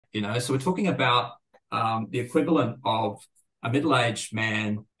So we're talking about the equivalent of a middle-aged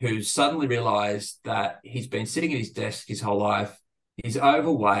man who's suddenly realized that he's been sitting at his desk his whole life. He's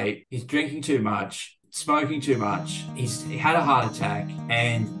overweight, he's drinking too much, smoking too much, he had a heart attack,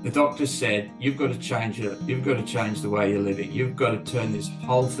 and the doctor said, you've got to change it. You've got to change the way you're living. You've got to turn this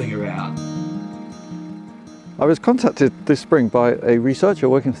whole thing around. I was contacted this spring by a researcher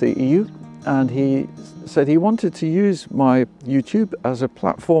working for the EU, and he said he wanted to use my YouTube as a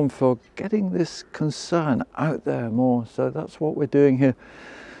platform for getting this concern out there more. So that's what we're doing here,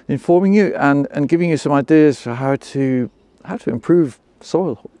 informing you and giving you some ideas for how to improve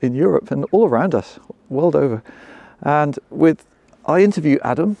soil in Europe and all around us, world over. And I interview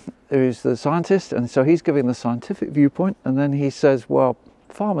Adam, who's the scientist, and so he's giving the scientific viewpoint, and then he says, well,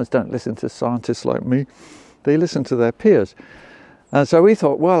 farmers don't listen to scientists like me, they listen to their peers. And so we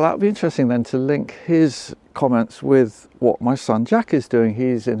thought, well, that would be interesting then to link his comments with what my son Jack is doing.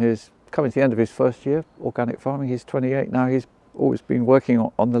 He's coming to the end of his first year organic farming. He's 28 now. He's always been working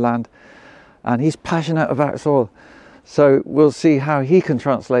on the land, and he's passionate about soil. So we'll see how he can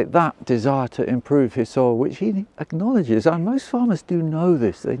translate that desire to improve his soil, which he acknowledges. And most farmers do know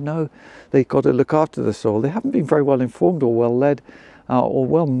this. They know they've got to look after the soil. They haven't been very well informed or well led or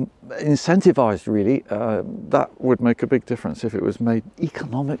well incentivized, really. That would make a big difference if it was made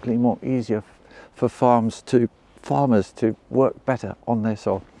economically more easier for farmers to work better on their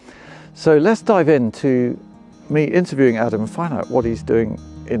soil. So let's dive into me interviewing Adam and find out what he's doing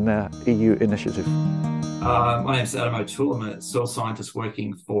in their EU initiative. My name's Adam O'Toole. I'm a soil scientist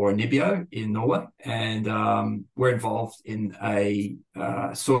working for Nibio in Norway, and we're involved in a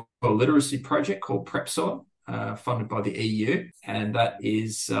soil literacy project called Prep Soil, funded by the EU, and that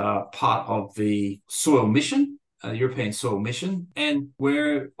is part of the Soil Mission, the European Soil Mission, and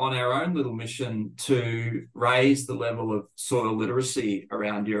we're on our own little mission to raise the level of soil literacy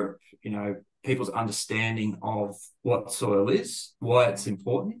around Europe. People's understanding of what soil is, why it's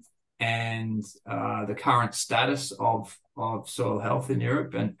important, and the current status of soil health in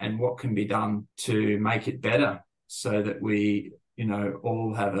Europe, and what can be done to make it better so that we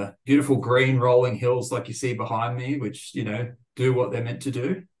all have a beautiful green rolling hills like you see behind me, which do what they're meant to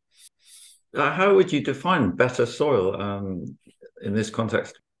do. How would you define better soil in this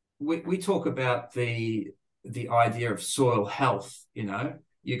context? We talk about the idea of soil health.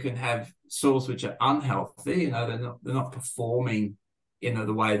 You can have soils which are unhealthy. They're not performing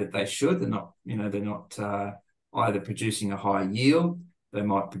the way that they should. They're not either producing a high yield. They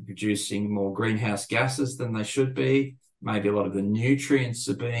might be producing more greenhouse gases than they should be. Maybe a lot of the nutrients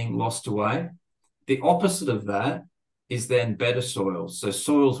are being lost away. The opposite of that is then better soils. So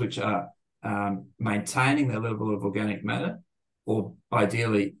soils which are maintaining their level of organic matter, or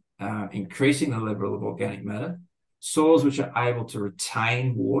ideally increasing the level of organic matter. Soils which are able to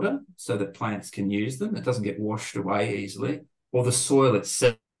retain water so that plants can use them. It doesn't get washed away easily. Or the soil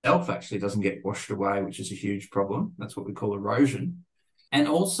itself actually doesn't get washed away, which is a huge problem. That's what we call erosion. And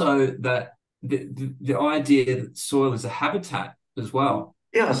also that the idea that soil is a habitat as well.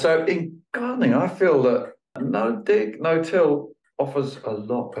 Yeah, so in gardening, I feel that no dig, no till offers a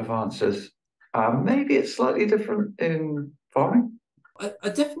lot of answers. Maybe it's slightly different in farming. I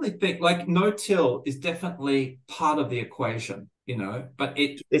definitely think no-till is definitely part of the equation, but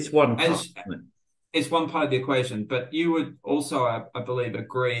it's one part. It's one part of the equation, but you would also, I believe,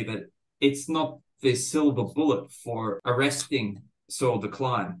 agree that it's not the silver bullet for arresting soil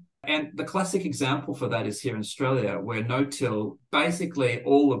decline. And the classic example for that is here in Australia, where no-till, basically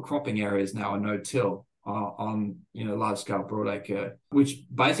all the cropping areas now are no-till on large-scale broadacre, which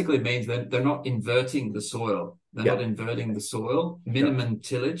basically means that they're not inverting the soil. They're not inverting the soil, minimum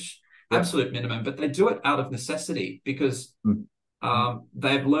tillage, absolute minimum, but they do it out of necessity because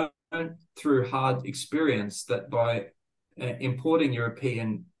they've learned through hard experience that by importing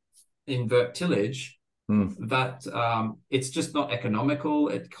European invert tillage, that it's just not economical,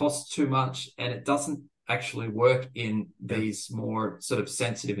 it costs too much, and it doesn't actually work in these more sort of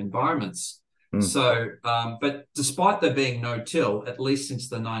sensitive environments. So, but despite there being no-till, at least since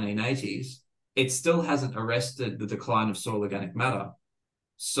the 1980s, it still hasn't arrested the decline of soil organic matter.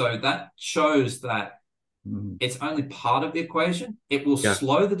 So that shows that it's only part of the equation. It will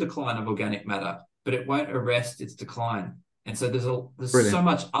slow the decline of organic matter, but it won't arrest its decline. And so there's so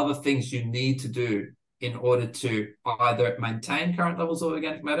much other things you need to do in order to either maintain current levels of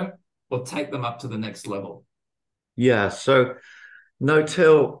organic matter or take them up to the next level. Yeah, so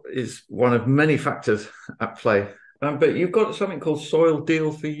no-till is one of many factors at play. But you've got something called Soil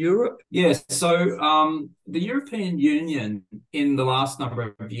Deal for Europe? Yes. So the European Union in the last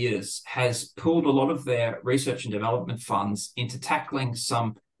number of years has pulled a lot of their research and development funds into tackling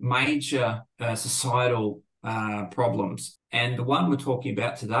some major societal problems. And the one we're talking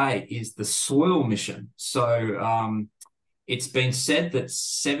about today is the soil mission. So it's been said that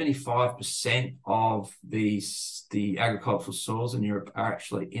 75% of the agricultural soils in Europe are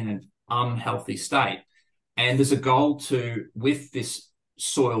actually in an unhealthy state. And there's a goal to, with this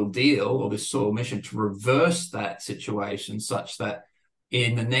soil deal or this soil mission, to reverse that situation such that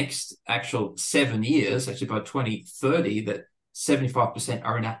in the next actual 7 years, actually by 2030, that 75%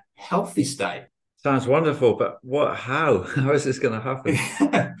 are in a healthy state. Sounds wonderful, but how is this going to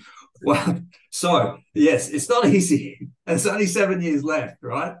happen? Well, so yes, it's not easy. There's only 7 years left,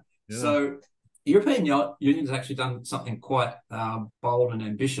 right? Yeah. So European Union has actually done something quite bold and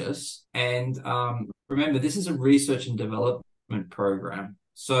ambitious. And remember, this is a research and development program.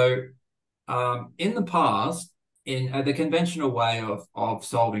 So in the past, in the conventional way of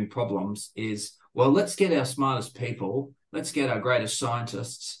solving problems is, well, let's get our smartest people, let's get our greatest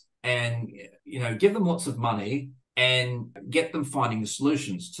scientists, and give them lots of money and get them finding the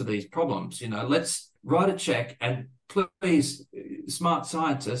solutions to these problems. Let's write a check and please, smart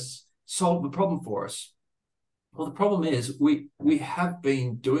scientists, solve the problem for us. Well, the problem is we have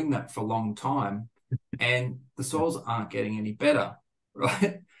been doing that for a long time, and the soils aren't getting any better,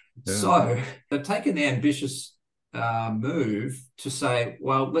 right? Yeah. So they've taken the ambitious move to say,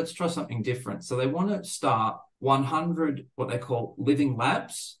 well, let's try something different. So they want to start 100 what they call living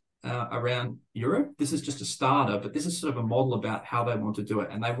labs around Europe. This is just a starter, but this is sort of a model about how they want to do it.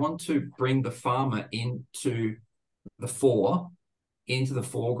 And they want to bring the farmer into the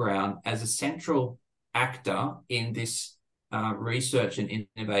foreground as a central actor in this research and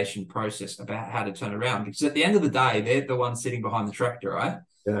innovation process about how to turn around. Because at the end of the day, they're the ones sitting behind the tractor, right?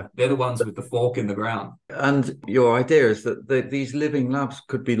 Yeah. They're the ones with the fork in the ground. And your idea is that these living labs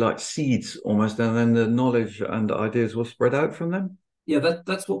could be like seeds almost, and then the knowledge and ideas will spread out from them? Yeah,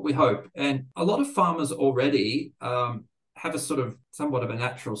 that's what we hope. And a lot of farmers already have a sort of somewhat of a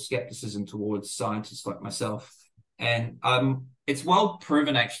natural skepticism towards scientists like myself. And it's well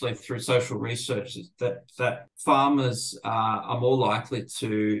proven actually through social research that farmers are more likely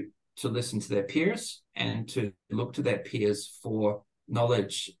to listen to their peers and to look to their peers for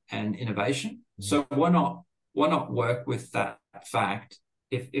knowledge and innovation. So why not work with that fact?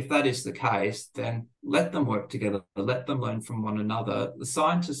 If that is the case, then let them work together, let them learn from one another. The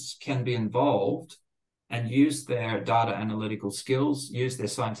scientists can be involved and use their data analytical skills, use their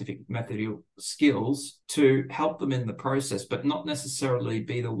scientific method skills to help them in the process, but not necessarily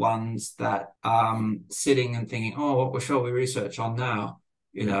be the ones that sitting and thinking, oh, what shall we research on now?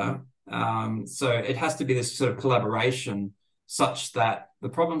 So it has to be this sort of collaboration such that the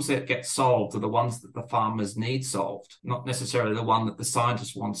problems that get solved are the ones that the farmers need solved, not necessarily the one that the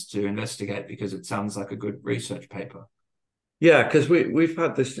scientist wants to investigate because it sounds like a good research paper. Yeah, because we've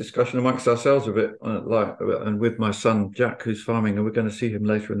had this discussion amongst ourselves a bit, and with my son Jack, who's farming, and we're going to see him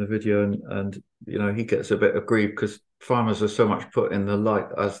later in the video, and he gets a bit aggrieved because farmers are so much put in the light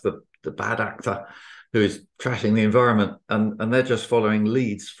as the bad actor who is trashing the environment, and they're just following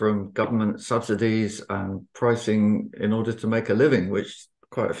leads from government subsidies and pricing in order to make a living, which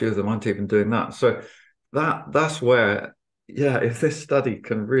quite a few of them aren't even doing that. So that's where, yeah, if this study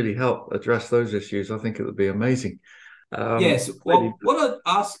can really help address those issues, I think it would be amazing. Yes. Well, what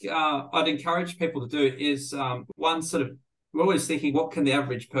I'd encourage people to do is one sort of, we're always thinking, what can the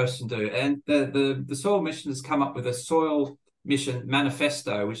average person do? And the Soil Mission has come up with a Soil Mission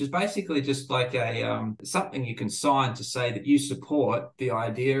Manifesto, which is basically just like a something you can sign to say that you support the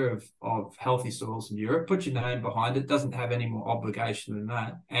idea of healthy soils in Europe. Put your name behind it. Doesn't have any more obligation than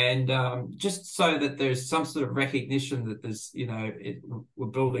that. And just so that there's some sort of recognition that there's, we're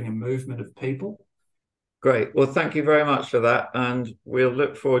building a movement of people. Great. Well, thank you very much for that. And we'll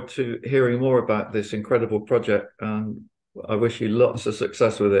look forward to hearing more about this incredible project. And I wish you lots of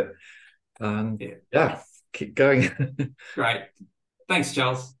success with it. And yeah, keep going. Great. Thanks,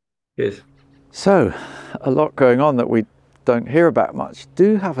 Charles. Cheers. So, a lot going on that we don't hear about much.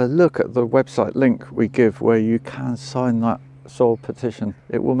 Do have a look at the website link we give where you can sign that soil petition.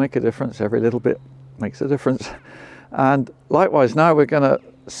 It will make a difference. Every little bit makes a difference. And likewise, now we're going to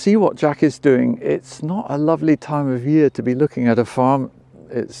see what Jack is doing. It's not a lovely time of year to be looking at a farm.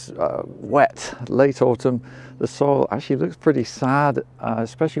 It's wet, late autumn. The soil actually looks pretty sad,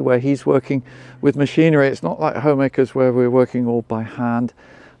 especially where he's working with machinery. It's not like homemakers where we're working all by hand.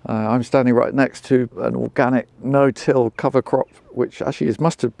 I'm standing right next to an organic no-till cover crop, which actually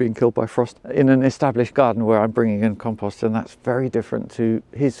must have been killed by frost, in an established garden where I'm bringing in compost, and that's very different to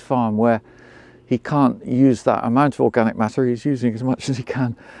his farm where he can't use that amount of organic matter. He's using as much as he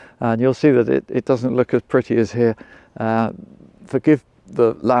can, and you'll see that it doesn't look as pretty as here. Forgive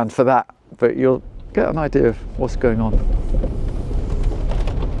the land for that, but you'll get an idea of what's going on.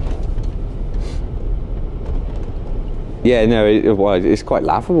 Yeah, no, it's quite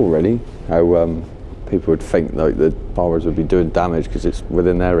laughable really, how people would think like the farmers would be doing damage because it's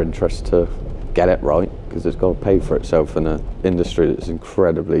within their interest to get it right, because it's got to pay for itself in an industry that's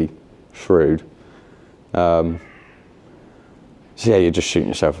incredibly shrewd. So yeah, you're just shooting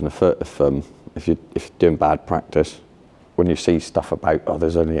yourself in the foot if you're doing bad practice. When you see stuff about, oh,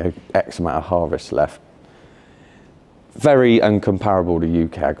 there's only X amount of harvest left, very uncomparable to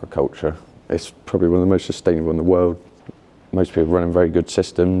UK agriculture. It's probably one of the most sustainable in the world. Most people running very good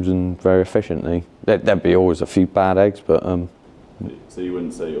systems and very efficiently. There'd be always a few bad eggs, but So you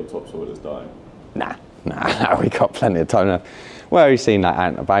wouldn't say your topsoil is dying? Nah, we got plenty of time now. Well, you've seen that out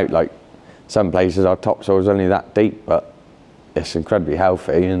and about, like some places our topsoil is only that deep, but it's incredibly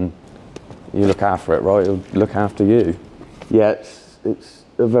healthy, and you look after it right, it'll look after you. Yeah, it's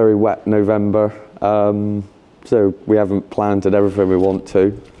a very wet November, so we haven't planted everything we want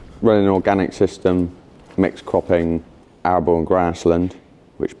to. Running an organic system, mixed cropping, arable and grassland,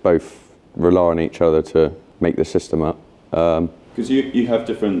 which both rely on each other to make the system up. Because you have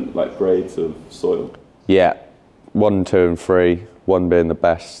different like grades of soil. Yeah, 1, 2 and 3, 1 being the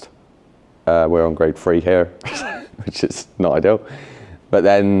best. We're on grade 3 here, which is not ideal. But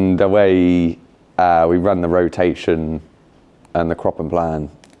then the way we run the rotation and the cropping plan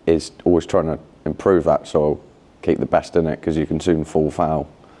is always trying to improve that soil, keep the best in it, because you can soon fall foul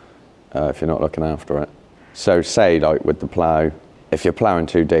if you're not looking after it. So say like with the plough, if you're ploughing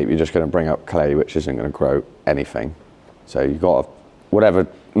too deep, you're just going to bring up clay, which isn't going to grow anything. So you've got to, whatever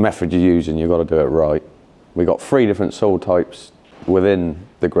method you're using, you've got to do it right. We've got 3 different soil types within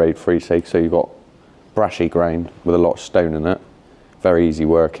the grade 3 sake. So you've got brashy ground with a lot of stone in it, very easy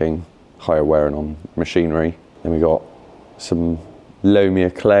working, higher wearing on machinery. Then we got some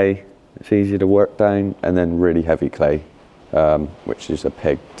loamier clay, it's easier to work down, and then really heavy clay, which is a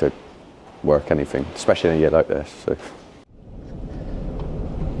pig to work anything, especially in a year like this. So.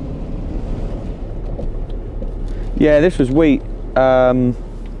 Yeah, this was wheat,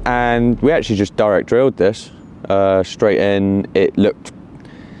 and we actually just direct drilled this straight in. It looked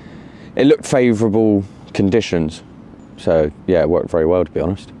favourable conditions, so yeah, it worked very well, to be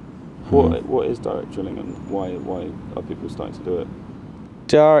honest. What is direct drilling, and why are people starting to do it?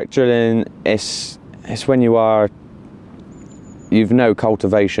 Direct drilling is when you've no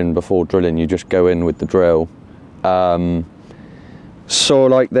cultivation before drilling. You just go in with the drill. Soil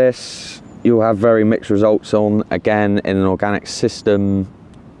like this, you'll have very mixed results on. Again, in an organic system,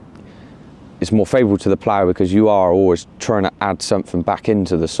 it's more favourable to the plough because you are always trying to add something back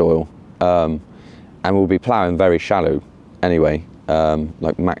into the soil, and we'll be ploughing very shallow anyway,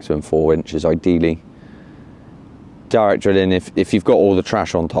 like maximum 4 inches ideally. Direct drilling, if you've got all the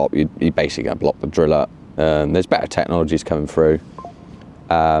trash on top, you're basically going to block the drill up. There's better technologies coming through,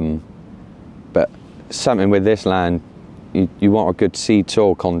 but something with this land, you want a good seed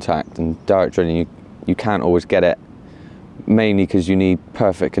soil contact, and direct drilling you can't always get it, mainly because you need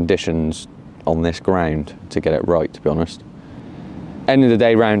perfect conditions on this ground to get it right, to be honest. End of the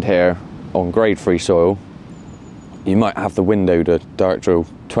day, round here on grade 3 soil, you might have the window to direct drill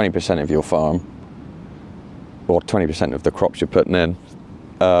 20% of your farm, or 20% of the crops you're putting in,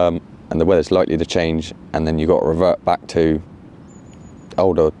 and the weather's likely to change, and then you've got to revert back to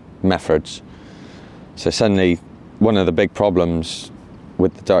older methods. So suddenly, one of the big problems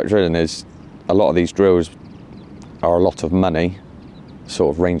with the direct drilling is a lot of these drills are a lot of money,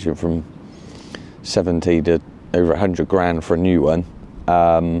 sort of ranging from 70 to over 100 grand for a new one.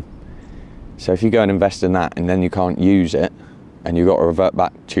 So if you go and invest in that and then you can't use it, and you've got to revert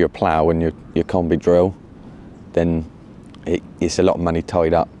back to your plough and your combi drill, then it's a lot of money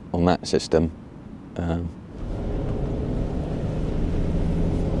tied up on that system. I'd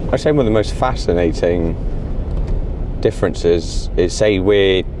say one of the most fascinating differences is, say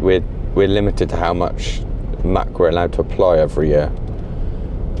we're limited to how much muck we're allowed to apply every year,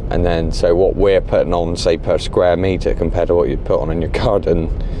 and then so what we're putting on, say per square metre compared to what you'd put on in your garden,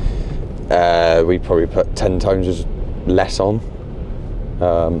 we probably put 10 times as less on,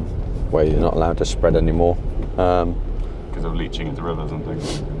 where you're not allowed to spread anymore. Because of leaching into rivers and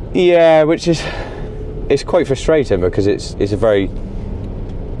things. Yeah, which is, it's quite frustrating because it's a very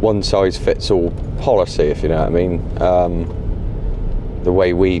one-size-fits-all policy, if you know what I mean. The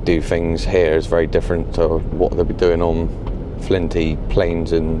way we do things here is very different to what they'll be doing on flinty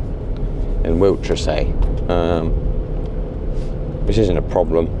plains in Wiltshire, say, which isn't a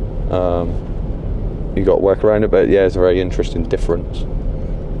problem. You've got to work around it, but yeah, it's a very interesting difference.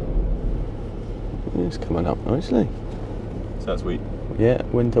 It's coming up nicely. So that's wheat? Yeah,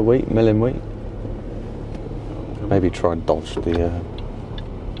 winter wheat, milling wheat. Maybe try and dodge the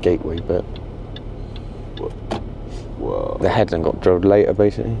gateway bit. Whoa. The headland got drilled later,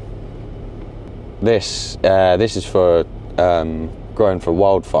 basically. This is for growing for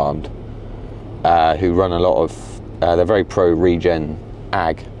wild farmed, who run a lot of. They're very pro regen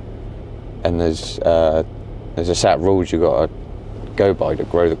ag, and there's a set of rules you got to go by to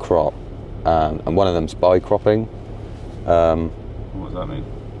grow the crop, and one of them's bi-cropping. What does that mean?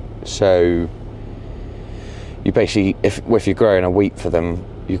 So you basically, if you're growing a wheat for them,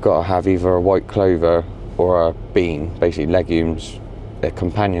 you've got to have either a white clover or a bean, basically legumes, a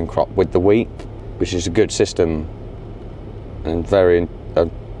companion crop with the wheat, which is a good system, and very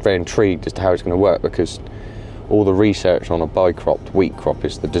intrigued as to how it's going to work, because all the research on a bi-cropped wheat crop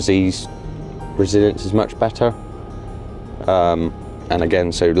is the disease resilience is much better. And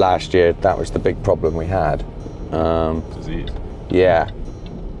again, so last year that was the big problem we had. Disease. Yeah,